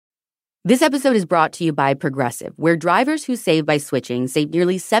This episode is brought to you by Progressive, where drivers who save by switching save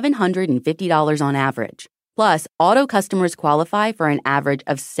nearly $750 on average. Plus, auto customers qualify for an average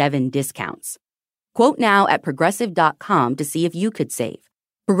of 7 discounts. Quote now at Progressive.com to see if you could save.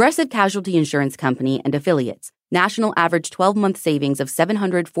 Progressive Casualty Insurance Company and Affiliates. National average 12-month savings of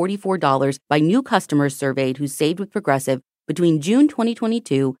 $744 by new customers surveyed who saved with Progressive between June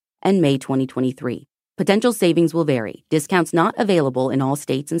 2022 and May 2023. Potential savings will vary. Discounts not available in all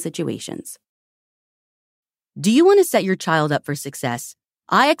states and situations. Do you want to set your child up for success?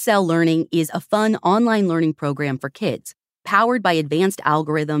 IXL Learning is a fun online learning program for kids. Powered by advanced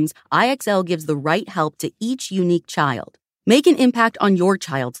algorithms, IXL gives the right help to each unique child. Make an impact on your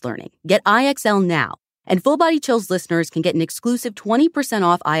child's learning. Get IXL now. And Full Body Chills listeners can get an exclusive 20%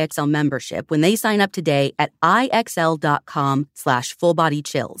 off IXL membership when they sign up today at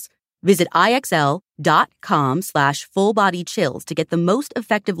IXL.com/fullbodychills. Visit IXL.com/fullbodychills to get the most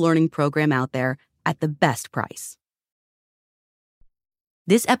effective learning program out there at the best price.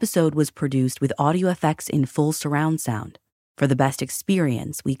 This episode was produced with audio effects in full surround sound. For the best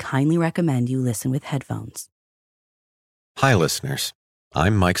experience, we kindly recommend you listen with headphones. Hi, listeners.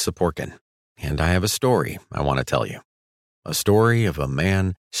 I'm Mike Saporkin, and I have a story I want to tell you. A story of a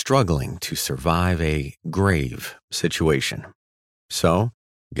man struggling to survive a grave situation. So,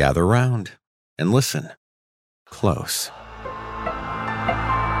 gather round and listen close.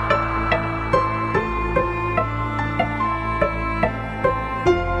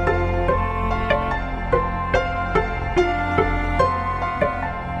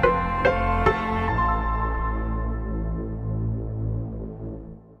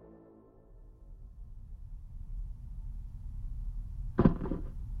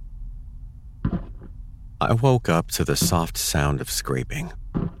 I woke up to the soft sound of scraping.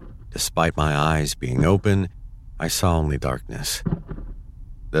 Despite my eyes being open, I saw only darkness.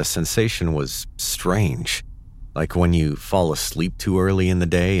 The sensation was strange, like when you fall asleep too early in the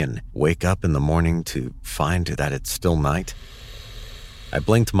day and wake up in the morning to find that it's still night. I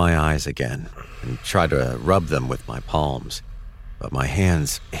blinked my eyes again and tried to rub them with my palms, but my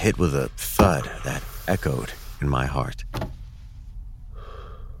hands hit with a thud that echoed in my heart.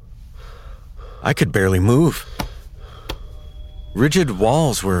 I could barely move. Rigid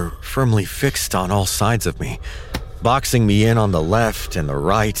walls were firmly fixed on all sides of me, boxing me in on the left and the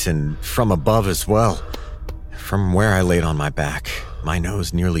right and from above as well. From where I laid on my back, my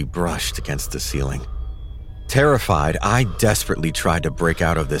nose nearly brushed against the ceiling. Terrified, I desperately tried to break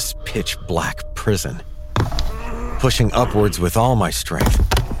out of this pitch-black prison. Pushing upwards with all my strength,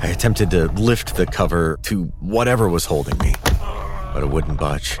 I attempted to lift the cover to whatever was holding me, but it wouldn't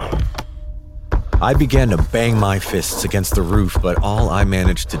budge. I began to bang my fists against the roof, but all I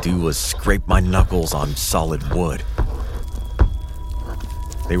managed to do was scrape my knuckles on solid wood.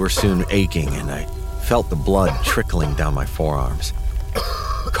 They were soon aching, and I felt the blood trickling down my forearms.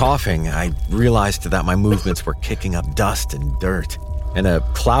 Coughing, I realized that my movements were kicking up dust and dirt, and a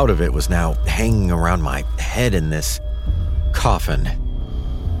cloud of it was now hanging around my head in this coffin.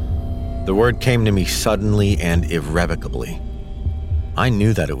 The word came to me suddenly and irrevocably. I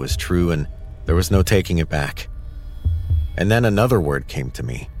knew that it was true, and there was no taking it back. And then another word came to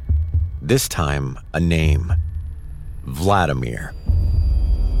me. This time, a name. Vladimir.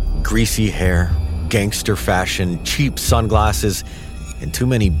 Greasy hair, gangster fashion, cheap sunglasses, and too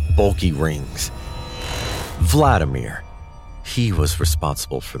many bulky rings. Vladimir. He was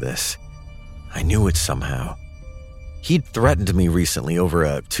responsible for this. I knew it somehow. He'd threatened me recently over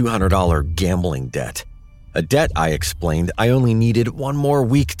a $200 gambling debt. A debt, I explained, I only needed one more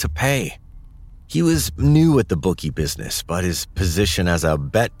week to pay. He was new at the bookie business, but his position as a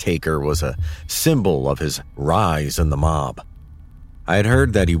bet taker was a symbol of his rise in the mob. I had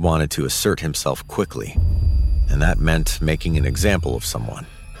heard that he wanted to assert himself quickly, and that meant making an example of someone.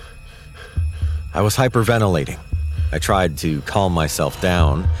 I was hyperventilating. I tried to calm myself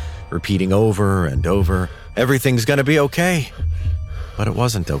down, repeating over and over, "Everything's gonna be okay." But it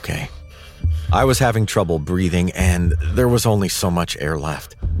wasn't okay. I was having trouble breathing, and there was only so much air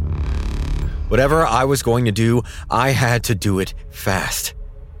left. Whatever I was going to do, I had to do it fast.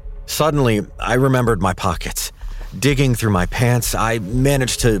 Suddenly, I remembered my pockets. Digging through my pants, I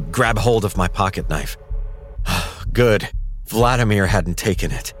managed to grab hold of my pocket knife. Good. Vladimir hadn't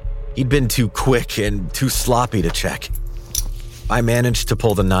taken it. He'd been too quick and too sloppy to check. I managed to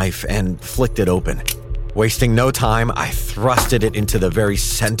pull the knife and flicked it open. Wasting no time, I thrusted it into the very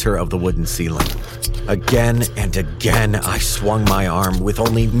center of the wooden ceiling. Again and again, I swung my arm with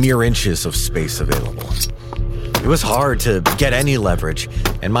only mere inches of space available. It was hard to get any leverage,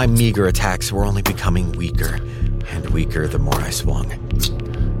 and my meager attacks were only becoming weaker and weaker the more I swung.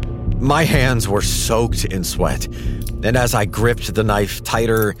 My hands were soaked in sweat, and as I gripped the knife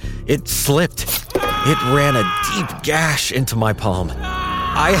tighter, it slipped. It ran a deep gash into my palm.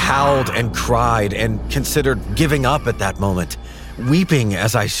 I howled and cried and considered giving up at that moment, weeping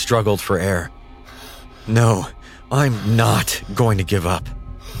as I struggled for air. No, I'm not going to give up.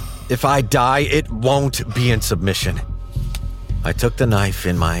 If I die, it won't be in submission. I took the knife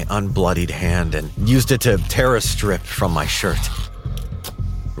in my unbloodied hand and used it to tear a strip from my shirt.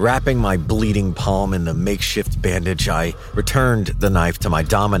 Wrapping my bleeding palm in the makeshift bandage, I returned the knife to my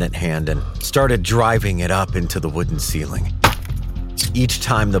dominant hand and started driving it up into the wooden ceiling. Each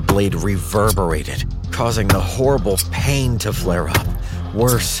time the blade reverberated, causing the horrible pain to flare up,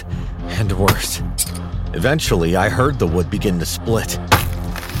 worse and worse. Eventually, I heard the wood begin to split.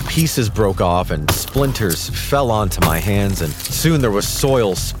 Pieces broke off and splinters fell onto my hands, and soon there was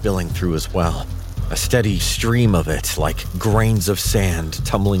soil spilling through as well. A steady stream of it, like grains of sand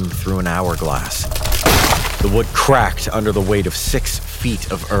tumbling through an hourglass. The wood cracked under the weight of 6 feet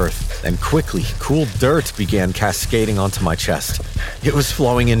of earth, and quickly, cool dirt began cascading onto my chest. It was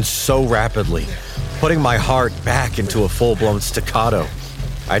flowing in so rapidly, putting my heart back into a full-blown staccato.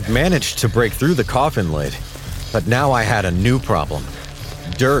 I'd managed to break through the coffin lid, but now I had a new problem.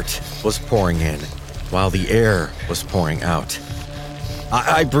 Dirt was pouring in, while the air was pouring out.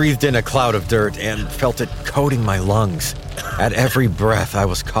 I breathed in a cloud of dirt and felt it coating my lungs. At every breath, I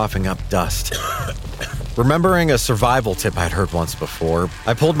was coughing up dust. Remembering a survival tip I'd heard once before,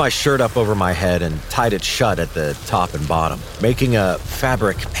 I pulled my shirt up over my head and tied it shut at the top and bottom, making a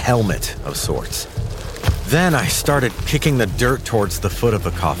fabric helmet of sorts. Then I started kicking the dirt towards the foot of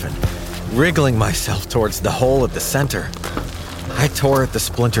the coffin, wriggling myself towards the hole at the center. I tore at the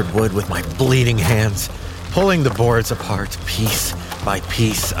splintered wood with my bleeding hands, pulling the boards apart piece by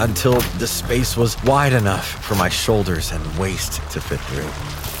piece until the space was wide enough for my shoulders and waist to fit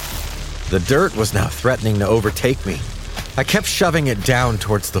through. The dirt was now threatening to overtake me. I kept shoving it down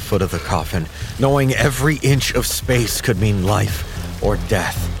towards the foot of the coffin, knowing every inch of space could mean life or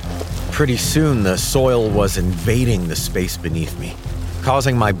death. Pretty soon, the soil was invading the space beneath me,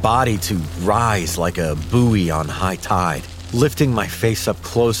 causing my body to rise like a buoy on high tide, lifting my face up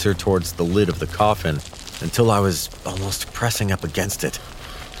closer towards the lid of the coffin until I was almost pressing up against it.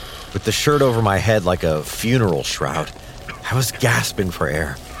 With the shirt over my head like a funeral shroud, I was gasping for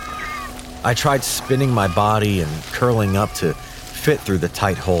air. I tried spinning my body and curling up to fit through the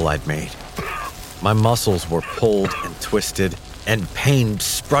tight hole I'd made. My muscles were pulled and twisted, and pain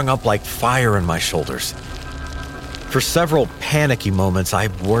sprung up like fire in my shoulders. For several panicky moments, I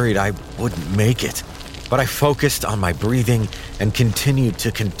worried I wouldn't make it, but I focused on my breathing and continued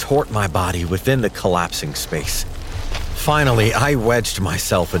to contort my body within the collapsing space. Finally, I wedged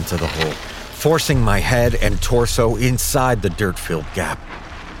myself into the hole, forcing my head and torso inside the dirt-filled gap.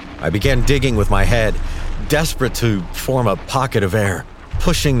 I began digging with my head, desperate to form a pocket of air,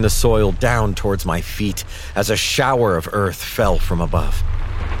 pushing the soil down towards my feet as a shower of earth fell from above.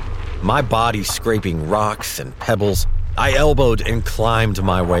 My body scraping rocks and pebbles, I elbowed and climbed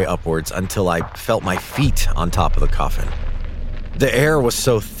my way upwards until I felt my feet on top of the coffin. The air was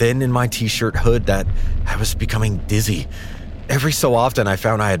so thin in my t-shirt hood that I was becoming dizzy. Every so often I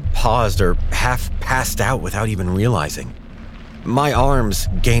found I had paused or half passed out without even realizing. My arms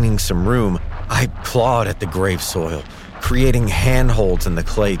gaining some room, I clawed at the grave soil, creating handholds in the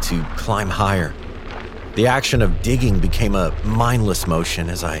clay to climb higher. The action of digging became a mindless motion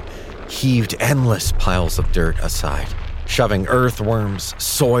as I heaved endless piles of dirt aside, shoving earthworms,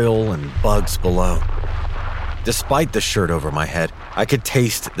 soil, and bugs below. Despite the shirt over my head, I could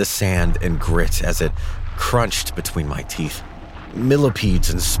taste the sand and grit as it crunched between my teeth. Millipedes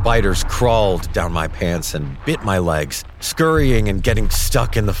and spiders crawled down my pants and bit my legs, scurrying and getting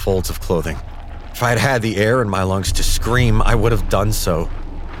stuck in the folds of clothing. If I had had the air in my lungs to scream, I would have done so,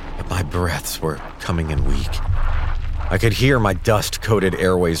 but my breaths were coming in weak. I could hear my dust-coated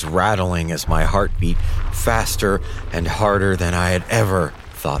airways rattling as my heart beat faster and harder than I had ever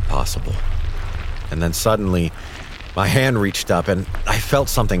thought possible. And then suddenly, my hand reached up and I felt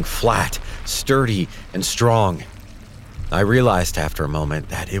something flat, sturdy, and strong. I realized after a moment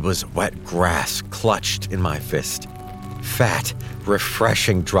that it was wet grass clutched in my fist. Fat,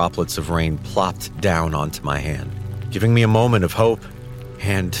 refreshing droplets of rain plopped down onto my hand, giving me a moment of hope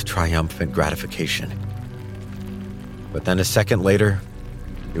and triumphant gratification. But then a second later,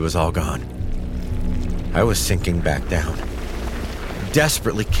 it was all gone. I was sinking back down.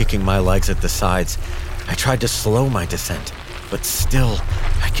 Desperately kicking my legs at the sides, I tried to slow my descent, but still,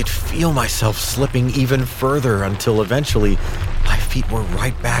 I could feel myself slipping even further until eventually my feet were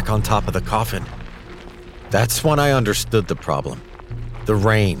right back on top of the coffin. That's when I understood the problem. The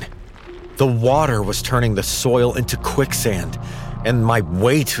rain, The water was turning the soil into quicksand, and my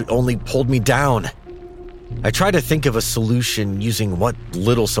weight only pulled me down. I tried to think of a solution using what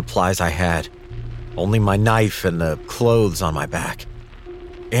little supplies I had. Only my knife and the clothes on my back.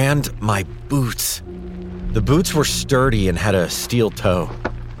 And my boots. The boots were sturdy and had a steel toe.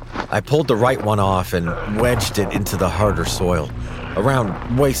 I pulled the right one off and wedged it into the harder soil,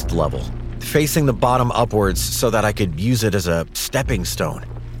 around waist level, facing the bottom upwards so that I could use it as a stepping stone.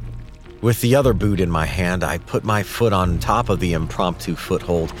 With the other boot in my hand, I put my foot on top of the impromptu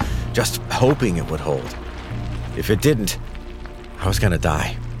foothold, just hoping it would hold. If it didn't, I was gonna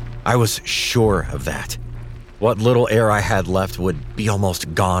die. I was sure of that. What little air I had left would be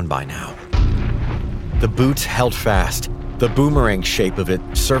almost gone by now. The boots held fast, the boomerang shape of it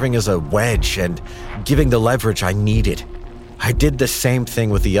serving as a wedge and giving the leverage I needed. I did the same thing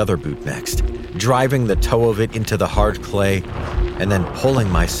with the other boot next, driving the toe of it into the hard clay and then pulling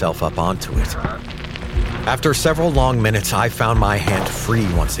myself up onto it. After several long minutes, I found my hand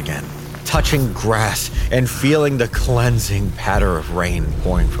free once again, touching grass and feeling the cleansing patter of rain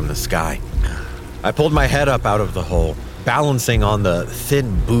pouring from the sky. I pulled my head up out of the hole, balancing on the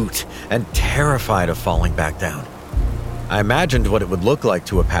thin boot and terrified of falling back down. I imagined what it would look like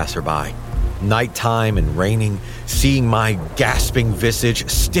to a passerby. Nighttime and raining, seeing my gasping visage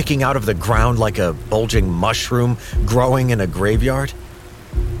sticking out of the ground like a bulging mushroom growing in a graveyard.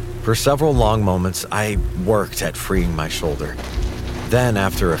 For several long moments, I worked at freeing my shoulder. Then,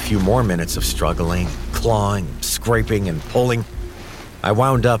 after a few more minutes of struggling, clawing, scraping, and pulling, I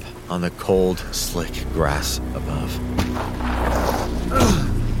wound up on the cold, slick grass above.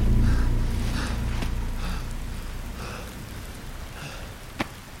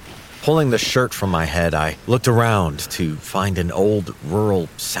 Pulling the shirt from my head, I looked around to find an old rural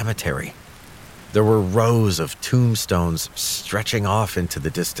cemetery. There were rows of tombstones stretching off into the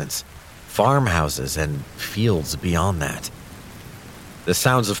distance, farmhouses and fields beyond that. The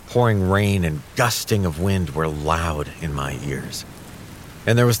sounds of pouring rain and gusting of wind were loud in my ears.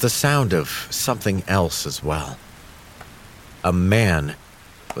 And there was the sound of something else as well. A man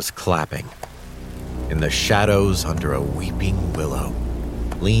was clapping. In the shadows under a weeping willow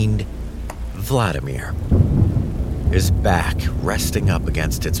leaned Vladimir, his back resting up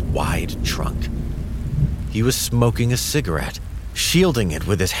against its wide trunk. He was smoking a cigarette, shielding it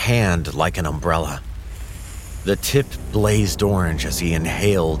with his hand like an umbrella. The tip blazed orange as he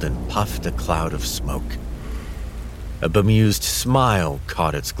inhaled and puffed a cloud of smoke. A bemused smile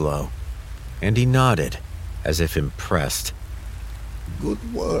caught its glow, and he nodded, as if impressed.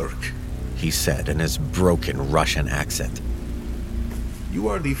 "Good work," he said in his broken Russian accent. "You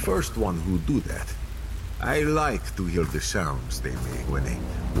are the first one who do that. I like to hear the sounds they make when they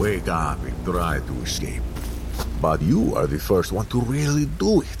wake up and try to escape. But you are the first one to really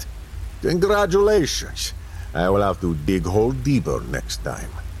do it. Congratulations. I will have to dig hole deeper next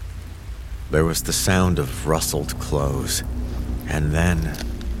time." There was the sound of rustled clothes, and then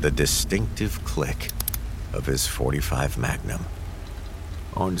the distinctive click of his .45 Magnum.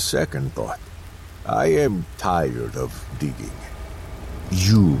 On second thought, I am tired of digging.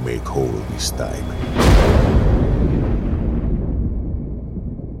 You make hole this time.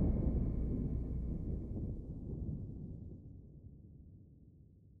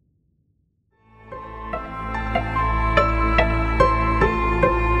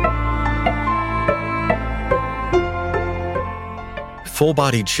 Full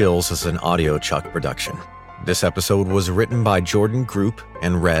Body Chills is an Audio Chuck production. This episode was written by Jordan Group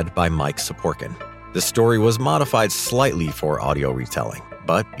and read by Mike Saporkin. The story was modified slightly for audio retelling,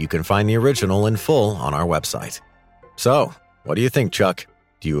 but you can find the original in full on our website. So, what do you think, Chuck?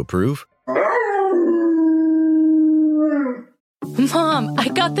 Do you approve? Mom, I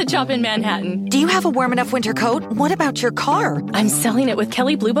got the job in Manhattan. Do you have a warm enough winter coat? What about your car? I'm selling it with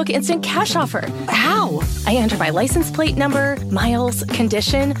Kelley Blue Book Instant Cash Offer. How? I enter my license plate number, miles,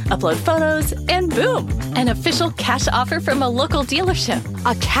 condition, upload photos, and boom, an official cash offer from a local dealership.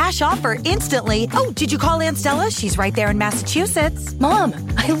 A cash offer instantly? Oh, did you call Aunt Stella? She's right there in Massachusetts. Mom,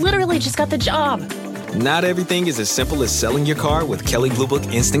 I literally just got the job. Not everything is as simple as selling your car with Kelley Blue Book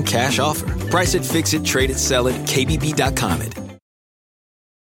Instant Cash Offer. Price it, fix it, trade it, sell it, KBB.com it.